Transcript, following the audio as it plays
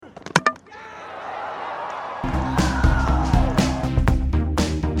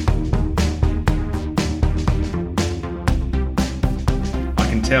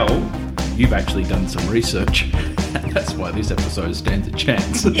tell, you've actually done some research. That's why this episode stands a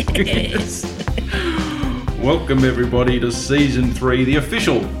chance. Yes. Welcome everybody to Season 3, the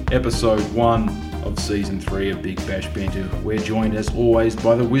official Episode 1 of Season 3 of Big Bash Banter. We're joined as always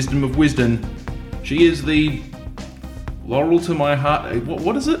by the wisdom of Wisdom. She is the Laurel to my heart.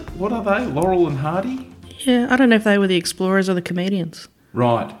 What is it? What are they? Laurel and Hardy? Yeah, I don't know if they were the explorers or the comedians.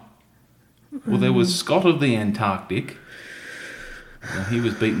 Right. Well, there was Scott of the Antarctic. He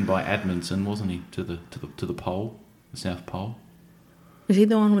was beaten by Admonson, wasn't he, to the pole, the South Pole? Is he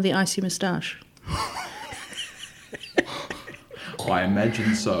the one with the icy moustache? I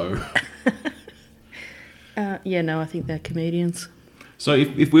imagine so. I think they're comedians. So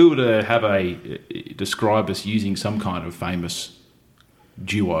if we were to have describe us using some kind of famous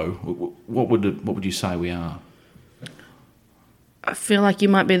duo, what would you say we are? I feel like you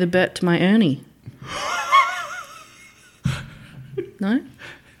might be the Bert to my Ernie. No?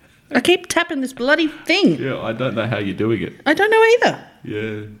 I keep tapping this bloody thing. Yeah, I don't know how you're doing it. I don't know either.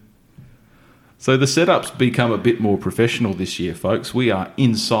 Yeah. So the setup's become a bit more professional this year, folks. We are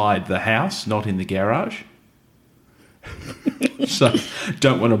inside the house, not in the garage. So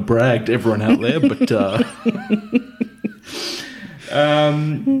don't want to brag to everyone out there, but...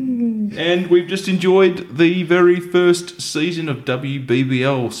 and we've just enjoyed the very first season of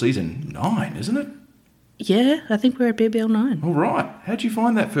WBBL, season 9, isn't it? Yeah, I think we're at BBL 9. All right. How'd you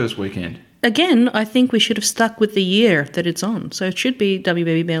find that first weekend? Again, I think we should have stuck with the year that it's on. So it should be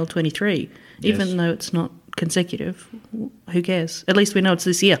WBBL 23, even though it's not consecutive. Who cares? At least we know it's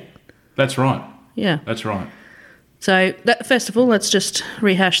this year. That's right. Yeah. That's right. So first of all, let's just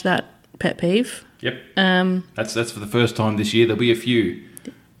rehash that pet peeve. Yep. That's for the first time this year. There'll be a few.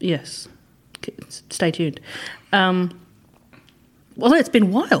 Yes. Stay tuned. Well, it's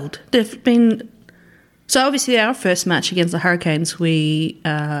been wild. So obviously our first match against the Hurricanes, we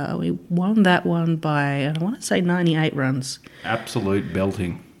won that one by, I want to say 98 runs. Absolute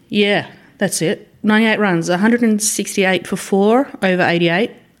belting. Yeah, that's it. 98 runs, 168 for 4 over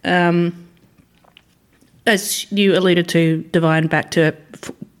 88. As you alluded to, Devine back to,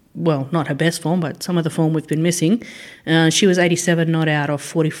 well, not her best form, but some of the form we've been missing. She was 87 not out of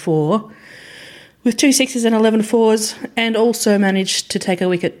 44 with 2 sixes and 11 fours, and also managed to take a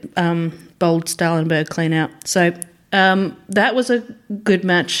wicket, bowled Stalenberg clean out. So that was a good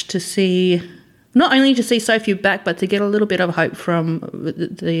match to see, not only to see Sophie back, but to get a little bit of hope from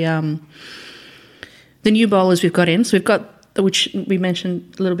the new bowlers we've got in. So we've got, which we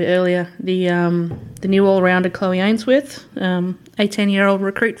mentioned a little bit earlier, the new all-rounder Chloe Ainsworth, 18-year-old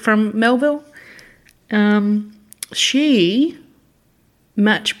recruit from Melville. She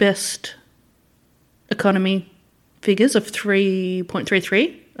matched best economy figures of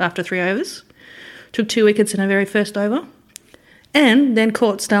 3.33 after 3 overs, took 2 wickets in her very first over, and then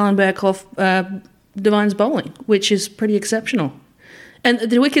caught Stalenberg off Devine's bowling, which is pretty exceptional. And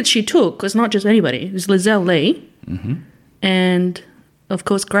the wickets she took was not just anybody. It was Lizelle Lee, and, of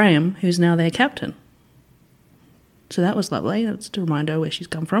course, Graham, who's now their captain. So that was lovely. That's to remind her where she's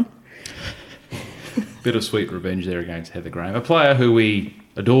come from. Bit of sweet revenge there against Heather Graham, a player who we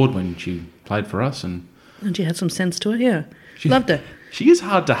adored when she played for us. And she had some sense to her, yeah. Loved her. She is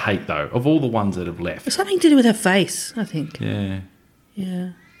hard to hate, though, of all the ones that have left. It's something to do with her face, I think. Yeah. Yeah.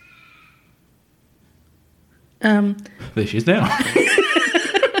 There she is now.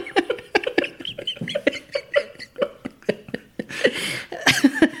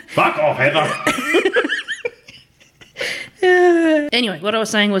 Fuck off, Heather. Anyway, what I was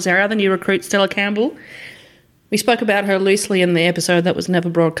saying was our other new recruit, Stella Campbell. We spoke about her loosely in the episode that was never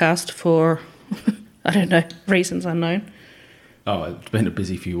broadcast for, I don't know, reasons unknown. Oh, it's been a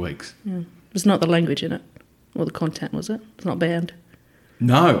busy few weeks. Yeah. It was not the language in it, or the content, was it? It's not banned.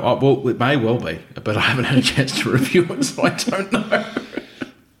 No, well, it may well be, but I haven't had a chance to review it, so I don't know.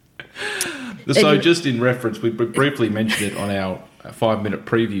 So just in reference, we briefly mentioned it on our 5-minute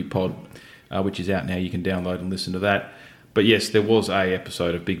preview pod, which is out now. You can download and listen to that. But yes, there was a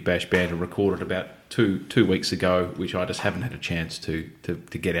episode of Big Bash Banter recorded about two weeks ago, which I just haven't had a chance to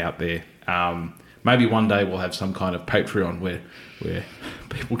get out there. Maybe one day we'll have some kind of Patreon where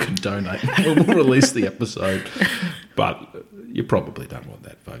people can donate. We'll release the episode. But you probably don't want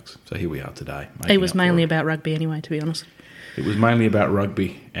that, folks. So here we are today. It was mainly about rugby anyway, to be honest. It was mainly about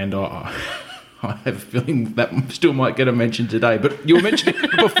rugby, and I have a feeling that still might get a mention today. But you were mentioning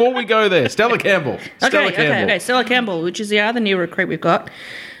before we go there, Stella Campbell. Okay. Stella Campbell, which is the other new recruit we've got.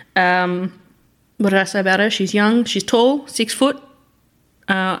 What did I say about her? She's young, she's tall, 6 foot.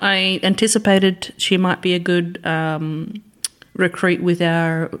 I anticipated she might be a good recruit with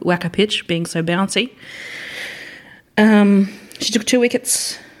our whacker pitch being so bouncy. She took 2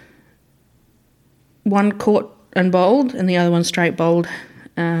 wickets, one caught and bowled, and the other one straight bowled,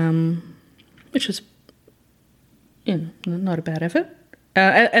 which was not a bad effort.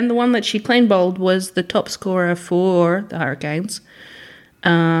 And the one that she clean bowled was the top scorer for the Hurricanes.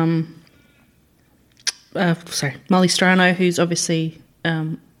 Molly Strano, who's obviously...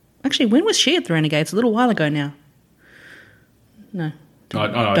 actually, when was she at the Renegades? A little while ago now. No.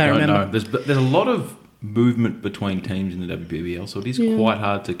 I don't know. There's a lot of movement between teams in the WBBL, so it is quite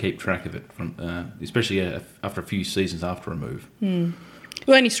hard to keep track of it, from especially after a few seasons after a move.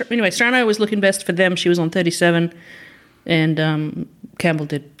 Well, anyway, Strano was looking best for them. She was on 37, and Campbell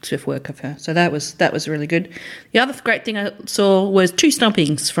did swift work of her. So that was really good. The other great thing I saw was 2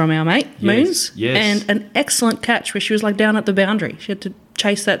 stumpings from our mate, Moons, and an excellent catch where she was like down at the boundary. She had to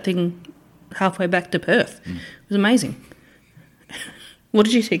chase that thing halfway back to Perth. It was amazing. What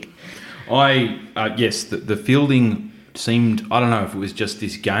did you think? The fielding seemed, I don't know if it was just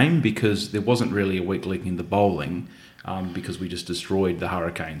this game, because there wasn't really a weak link in the bowling, because we just destroyed the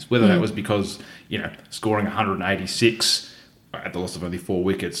Hurricanes. Whether that was because, scoring 186 at the loss of only 4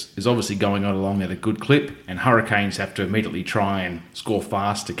 wickets is obviously going on along at a good clip, and Hurricanes have to immediately try and score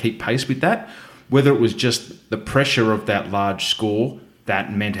fast to keep pace with that. Whether it was just the pressure of that large score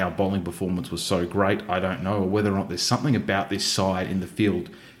that meant our bowling performance was so great, I don't know, or whether or not there's something about this side in the field.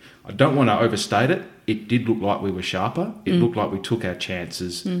 I don't want to overstate it. It did look like we were sharper. It looked like we took our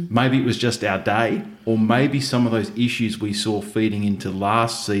chances. Maybe it was just our day, or maybe some of those issues we saw feeding into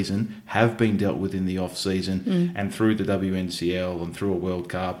last season have been dealt with in the off-season and through the WNCL and through a World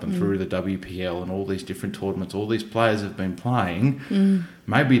Cup and through the WPL and all these different tournaments all these players have been playing.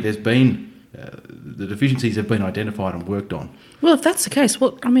 Maybe there's been... the deficiencies have been identified and worked on. Well, if that's the case,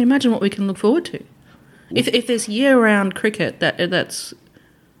 imagine what we can look forward to. If there's year-round cricket that's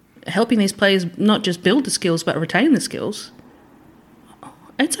helping these players not just build the skills but retain the skills,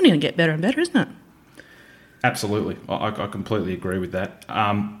 it's only going to get better and better, isn't it? Absolutely. I completely agree with that.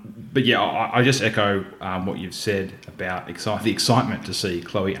 But yeah, I just echo what you've said about the excitement to see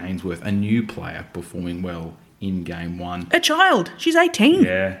Chloe Ainsworth, a new player, performing well in Game 1. A child. She's 18.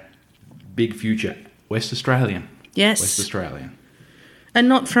 Yeah. Big future. West Australian. Yes. West Australian. And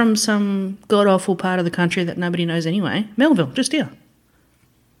not from some god-awful part of the country that nobody knows anyway. Melville, just here.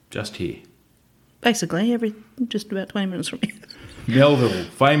 Just here. Basically, just about 20 minutes from here. Melville,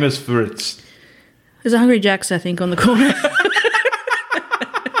 famous for its... There's a Hungry Jack's, I think, on the corner.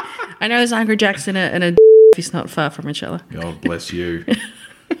 I know there's a Hungry Jack's and a it's not far from each other. God bless you.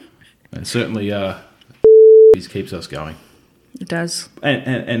 And certainly keeps us going. It does.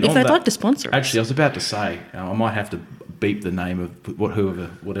 And if they'd like to sponsor us. Actually, I was about to say, I might have to beep the name of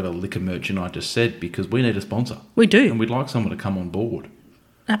whatever liquor merchant I just said, because we need a sponsor. We do. And we'd like someone to come on board.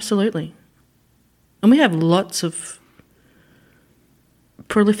 Absolutely. And we have lots of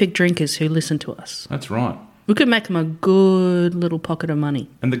prolific drinkers who listen to us. That's right. We could make them a good little pocket of money.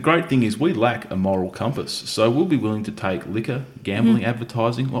 And the great thing is we lack a moral compass, so we'll be willing to take liquor, gambling,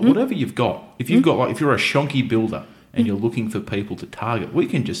 advertising, whatever you've got. If you've got, if you're a shonky builder and you're looking for people to target, we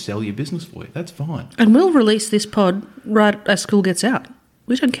can just sell your business for you. That's fine. And we'll release this pod right as school gets out.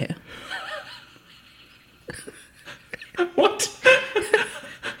 We don't care. What?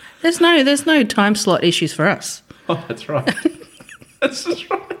 There's no time slot issues for us. Oh, that's right. That's just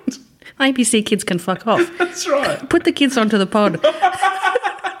right. ABC kids can fuck off. That's right. Put the kids onto the pod.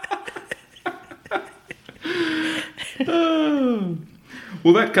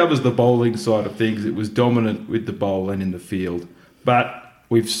 Well, that covers the bowling side of things. It was dominant with the bowl and in the field. But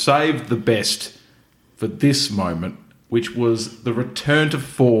we've saved the best for this moment, which was the return to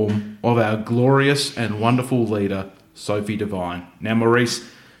form of our glorious and wonderful leader, Sophie Devine. Now, Maurice,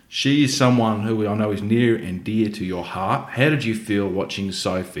 she is someone who I know is near and dear to your heart. How did you feel watching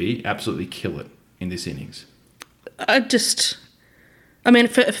Sophie absolutely kill it in this innings? First,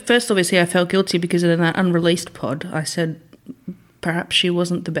 obviously, I felt guilty because in that unreleased pod, I said perhaps she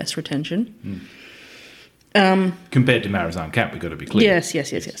wasn't the best retention. Compared to Marizanne Camp, we've got to be clear.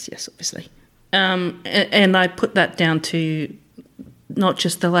 Yes, obviously. And I put that down to not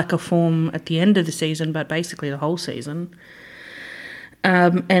just the lack of form at the end of the season, but basically the whole season.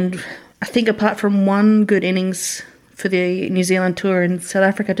 And I think apart from one good innings for the New Zealand tour in South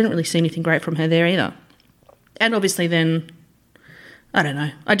Africa, I didn't really see anything great from her there either. And obviously then, I don't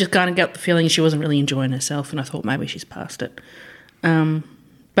know, I just kind of got the feeling she wasn't really enjoying herself, and I thought maybe she's past it.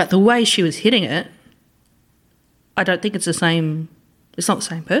 But the way she was hitting it, I don't think it's not the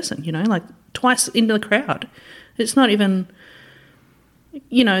same person, like twice into the crowd. It's not even,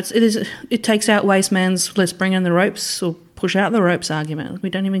 it takes out waste man's let's bring in the ropes or push out the ropes argument. We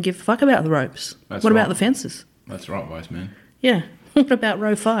don't even give a fuck about the ropes. What about the fences? That's right, waste man. Yeah. What about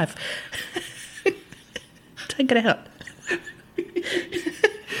row 5? Take it out.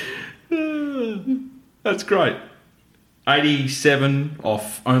 That's great. 87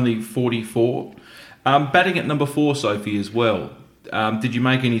 off only 44. Batting at number 4, Sophie, as well. Did you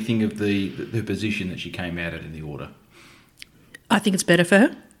make anything of the position that she came out at in the order? I think it's better for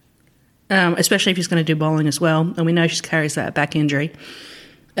her, especially if she's going to do bowling as well. And we know she carries that back injury.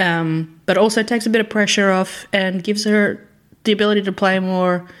 But also takes a bit of pressure off and gives her the ability to play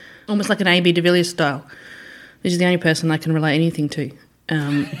more, almost like an A.B. de Villiers style. This is the only person I can relate anything to.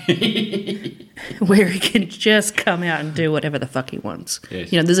 Where he can just come out and do whatever the fuck he wants.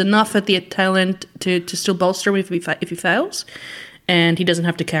 Yes. There's enough at the tail end to still bolster him if he fails, and he doesn't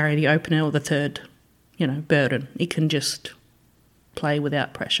have to carry the opener or the third, burden. He can just play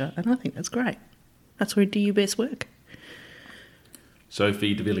without pressure, and I think that's great. That's where do your best work.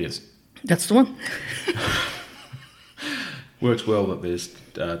 Sophie Devine. That's the one. Works well that there's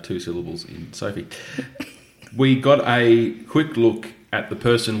 2 syllables in Sophie. We got a quick look at the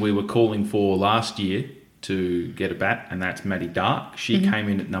person we were calling for last year to get a bat, and that's Maddie Dark. She came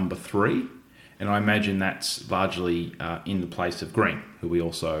in at number 3, and I imagine that's largely in the place of Green, who we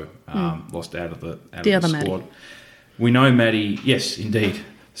also lost out of the other squad. Maddie. We know Maddie, yes, indeed.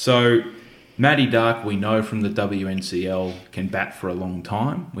 So Maddie Dark, we know from the WNCL, can bat for a long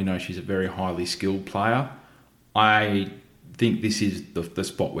time. We know she's a very highly skilled player. I think this is the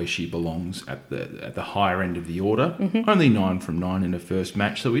spot where she belongs at the higher end of the order. Only 9 from 9 in her first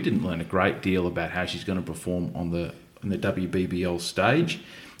match, so we didn't learn a great deal about how she's going to perform on the WBBL stage.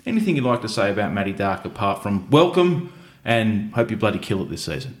 Anything you'd like to say about Maddie Dark apart from welcome and hope you bloody kill it this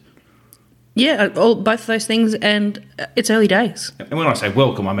season? Yeah, both of those things, and it's early days. And when I say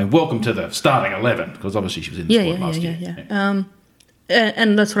welcome, I mean welcome to the starting 11, because obviously she was in the squad last year. Yeah.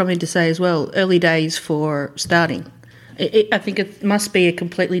 And that's what I mean to say as well. Early days for starting. I think it must be a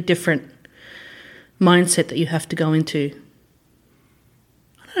completely different mindset that you have to go into.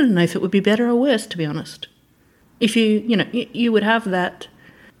 I don't know if it would be better or worse, to be honest. If you would have that,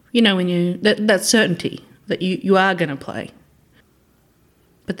 when that certainty that you are going to play.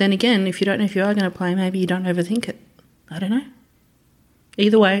 But then again, if you don't know if you are going to play, maybe you don't overthink it. I don't know.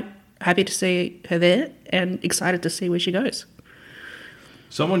 Either way, happy to see her there and excited to see where she goes.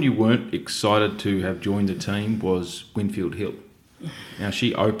 Someone you weren't excited to have joined the team was Winfield Hill. Now,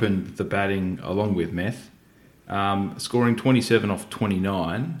 she opened the batting along with Meth, scoring 27 off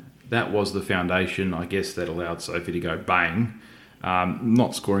 29. That was the foundation, I guess, that allowed Sophie to go bang.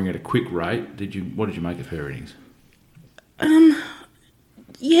 Not scoring at a quick rate. What did you make of her innings?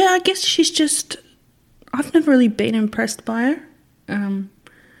 Yeah, I guess she's just... I've never really been impressed by her. And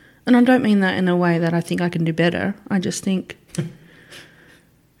I don't mean that in a way that I think I can do better. I just think...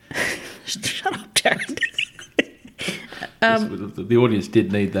 Shut up, Jared. The audience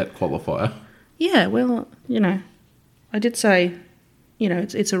did need that qualifier. Yeah, well, I did say,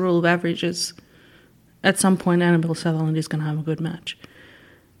 it's a rule of averages. At some point, Annabelle Sutherland is going to have a good match.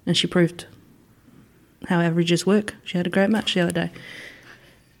 And she proved how averages work. She had a great match the other day.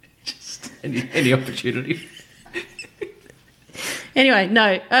 Just any opportunity. Anyway,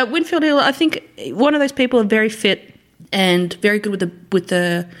 no. Winfield Hill, I think one of those people are very fit and very good with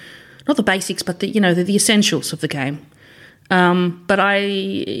the not the basics, but the essentials of the game. But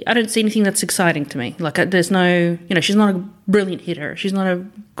I don't see anything that's exciting to me. Like there's no, she's not a brilliant hitter. She's not a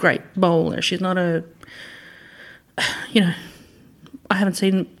great bowler. She's not a, I haven't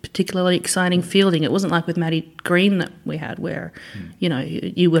seen particularly exciting fielding. It wasn't like with Maddie Green that we had where,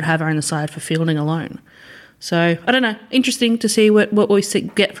 you would have her on the side for fielding alone. So, I don't know. Interesting to see what we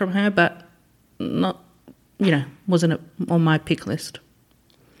get from her, but not, wasn't on my pick list.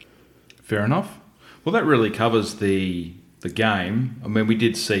 Fair enough. Well, that really covers the game. I mean, we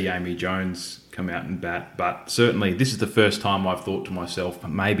did see Amy Jones come out and bat, but certainly this is the first time I've thought to myself,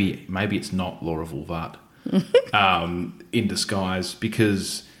 maybe it's not Laura Vulvart in disguise,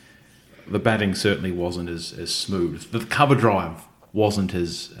 because the batting certainly wasn't as smooth. The cover drive wasn't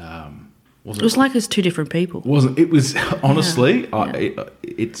as... it was like it's two different people. Wasn't it? Was honestly, Yeah.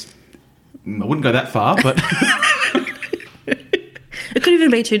 I wouldn't go that far, but it could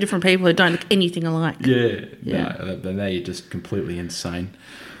even be two different people who don't look anything alike. Yeah. Yeah. No, now you're just completely insane.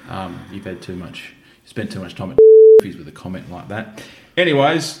 You've spent too much time at with a comment like that.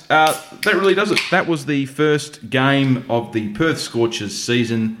 Anyways, that really does it. That was the first game of the Perth Scorchers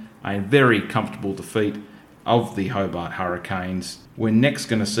season. A very comfortable defeat of the Hobart Hurricanes. We're next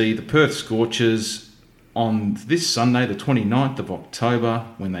going to see the Perth Scorchers on this Sunday, the 29th of October,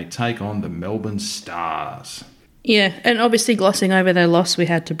 when they take on the Melbourne Stars. Yeah, and obviously glossing over their loss we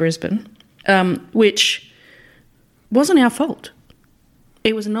had to Brisbane, which wasn't our fault.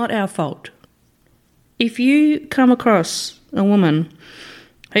 It was not our fault. If you come across a woman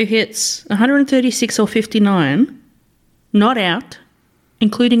who hits 136 or 59, not out,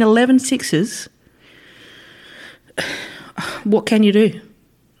 including 11 sixes, what can you do?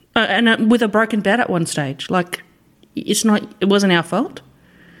 And with a broken bat at one stage, like it wasn't our fault.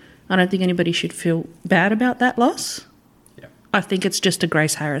 I don't think anybody should feel bad about that loss. Yeah. I think it's just a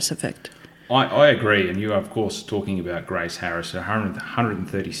Grace Harris effect. I agree, and you are, of course, talking about Grace Harris,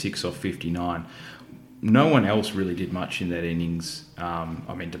 136 off 59. No one else really did much in that innings.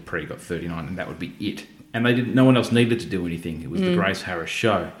 Dupree got 39, and that would be it. And no one else needed to do anything. It was the Grace Harris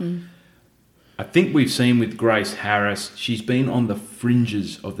show. I think we've seen with Grace Harris, she's been on the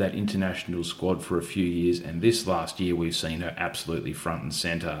fringes of that international squad for a few years, and this last year we've seen her absolutely front and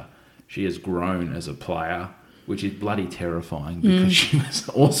centre. She has grown as a player, which is bloody terrifying because she was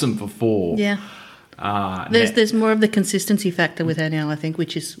awesome before. Yeah. There's more of the consistency factor with her now, I think,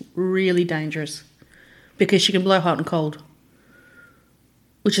 which is really dangerous because she can blow hot and cold,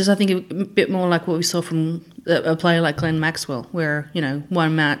 which is, I think, a bit more like what we saw from a player like Glenn Maxwell, where,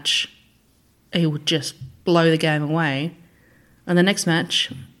 one match he would just blow the game away, and the next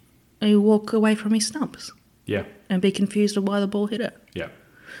match he would walk away from his stumps. Yeah. And be confused of why the ball hit it. Yeah.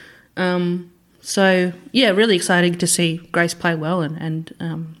 So, really exciting to see Grace play well. And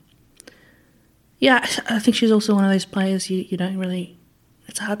I think she's also one of those players you don't really...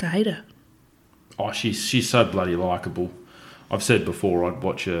 It's hard to hate her. Oh, she's so bloody likeable. I've said before I'd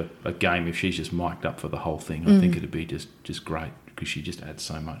watch a game if she's just mic'd up for the whole thing. I think it'd be just great because she just adds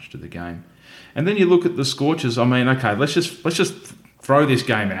so much to the game. And then you look at the Scorchers. I mean, okay, let's just throw this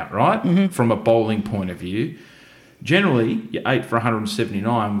game out, right? From a bowling point of view. Generally, your 8 for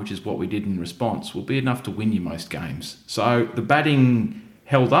 179, which is what we did in response, will be enough to win you most games. So the batting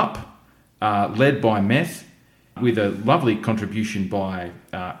held up, led by Meth, with a lovely contribution by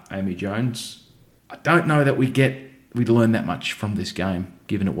Amy Jones. I don't know that we'd learn that much from this game,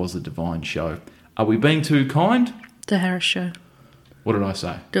 given it was a Devine show. Are we being too kind? The Harris show. What did I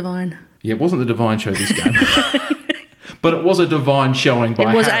say? Devine. Yeah, it wasn't the Devine show this game. But it was a Devine showing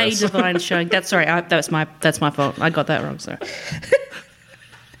by Harris. It was a Devine showing. That's my fault. I got that wrong, sorry.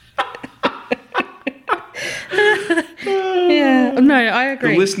 Yeah, no, I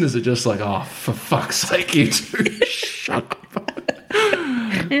agree. The listeners are just like, oh, for fuck's sake, you two, shut up.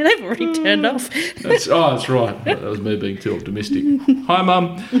 Yeah, they've already turned off. That's right. That was me being too optimistic. Hi,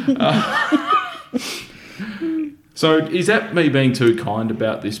 Mum. So is that me being too kind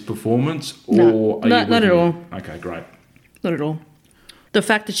about this performance? Or not at all. Okay, great. Not at all. The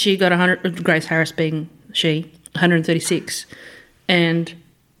fact that she got 100, Grace Harris being 136, and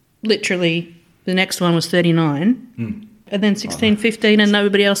literally the next one was 39, and then 16, 15, and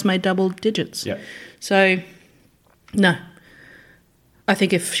nobody else made double digits. Yeah. So, no. I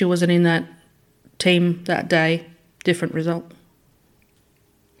think if she wasn't in that team that day, different result.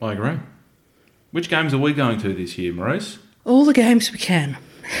 I agree. Which games are we going to this year, Maurice? All the games we can.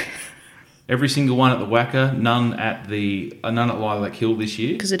 Every single one at the Wacker, none at Lilac Hill this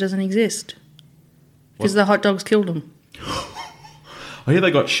year? Because it doesn't exist. Because the hot dogs killed them. I hear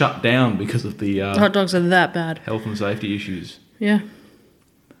they got shut down because of the hot dogs are that bad. Health and safety issues. Yeah.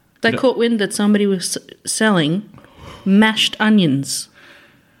 They caught wind that somebody was selling mashed onions.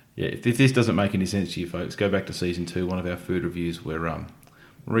 Yeah, if this doesn't make any sense to you folks, go back to season 2, one of our food reviews where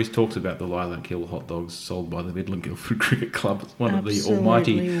Maurice talks about the Lilac Hill hot dogs sold by the Midland Guildford Cricket Club. It's one of the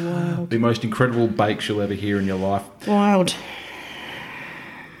almighty, the most incredible bakes you'll ever hear in your life. Wild.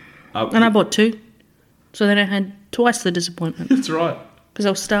 And I bought 2. So then I had twice the disappointment. That's right. Because I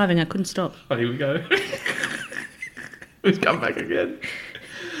was starving, I couldn't stop. Oh, here we go. We've come back again.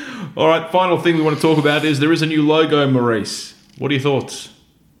 All right, final thing we want to talk about is there is a new logo, Maurice. What are your thoughts?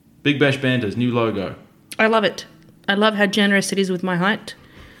 Big Bash Banter's new logo. I love it. I love how generous it is with my height.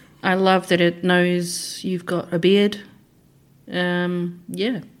 I love that it knows you've got a beard.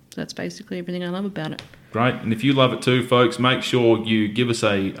 That's basically everything I love about it. Great. And if you love it too, folks, make sure you give us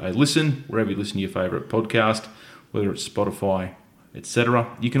a listen wherever you listen to your favourite podcast, whether it's Spotify,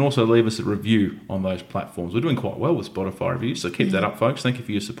 etc. You can also leave us a review on those platforms. We're doing quite well with Spotify reviews, so keep that up, folks. Thank you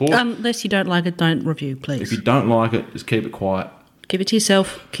for your support. Unless you don't like it, don't review, please. If you don't like it, just keep it quiet. Keep it to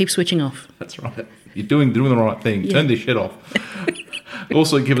yourself. Keep switching off. That's right. You're doing the right thing. Yeah. Turn this shit off.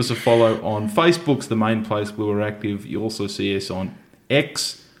 Also, give us a follow on Facebook's the main place where we're active. You also see us on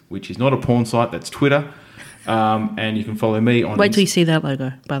X, which is not a porn site, that's Twitter. And you can follow me on... Wait till you see that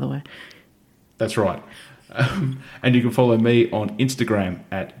logo, by the way. That's right. And you can follow me on Instagram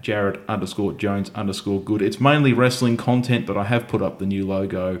at Jared_Jones_good. It's mainly wrestling content, but I have put up the new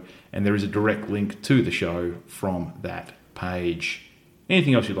logo, and there is a direct link to the show from that page.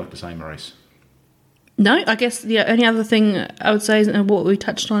 Anything else you'd like to say, Maurice? No, I guess the only other thing I would say is what we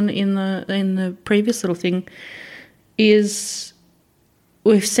touched on in the previous little thing is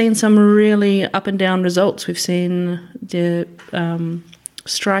we've seen some really up and down results. We've seen the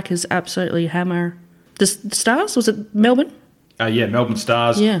strikers absolutely hammer the Stars. Was it Melbourne? Yeah, Melbourne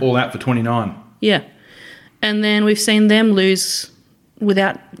Stars, all out for 29. Yeah. And then we've seen them lose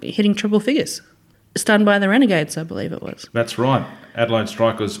without hitting triple figures. Stunned by the Renegades, I believe it was. That's right. Adelaide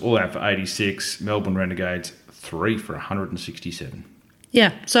Strikers all out for 86. Melbourne Renegades 3 for 167.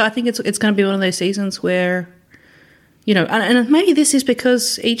 Yeah. So I think it's going to be one of those seasons where, you know, and maybe this is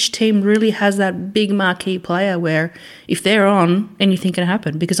because each team really has that big marquee player where if they're on, anything can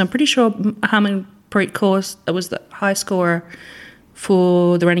happen. Because I'm pretty sure Harmanpreet Kaur was the high scorer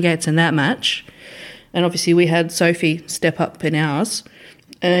for the Renegades in that match. And obviously we had Sophie step up in ours.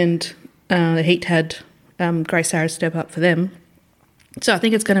 And the Heat had Grace Harris step up for them. So I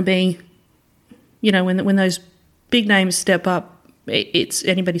think it's going to be, you know, when those big names step up, it's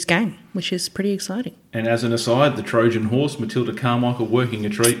anybody's game, which is pretty exciting. And as an aside, the Trojan horse, Matilda Carmichael, working a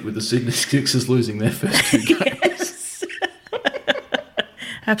treat with the Sydney Sixers losing their first 2 games. Yes.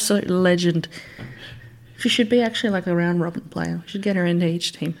 Absolute legend. She should be actually like a round robin player. We should get her into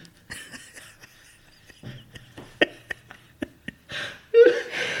each team.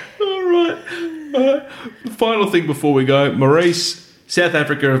 All right. Final thing before we go, Maurice, South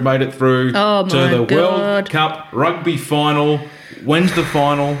Africa have made it through to the World Cup Rugby final. When's the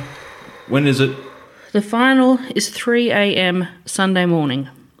final? When is it? The final is 3 a.m. Sunday morning.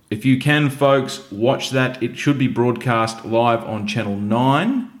 If you can, folks, watch that. It should be broadcast live on Channel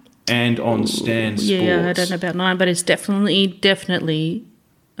 9 and on Stan Sports. Yeah, I don't know about 9, but it's definitely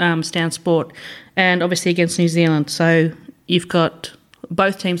Stan Sport. And obviously against New Zealand. So you've got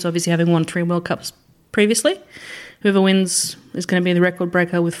both teams obviously having won 3 World Cups previously. Whoever wins is going to be the record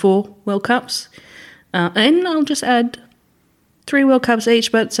breaker with 4 World Cups. And I'll just add 3 World Cups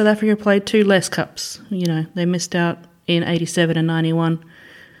each, but South Africa played 2 less cups. You know, they missed out in 87 and 91.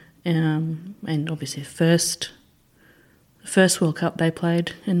 And obviously the first World Cup they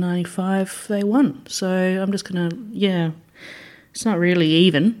played in 95, they won. So I'm just going to, it's not really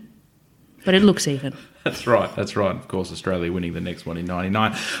even, but it looks even. That's right. Of course, Australia winning the next one in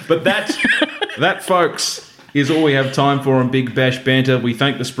 99. But that, folks, is all we have time for on Big Bash Banter. We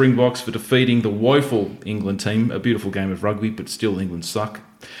thank the Springboks for defeating the woeful England team. A beautiful game of rugby, but still England suck.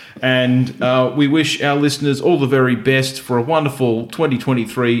 And we wish our listeners all the very best for a wonderful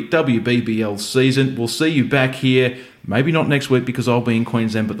 2023 WBBL season. We'll see you back here, maybe not next week because I'll be in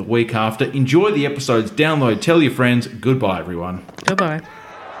Queensland, but the week after. Enjoy the episodes, download, tell your friends. Goodbye, everyone. Goodbye.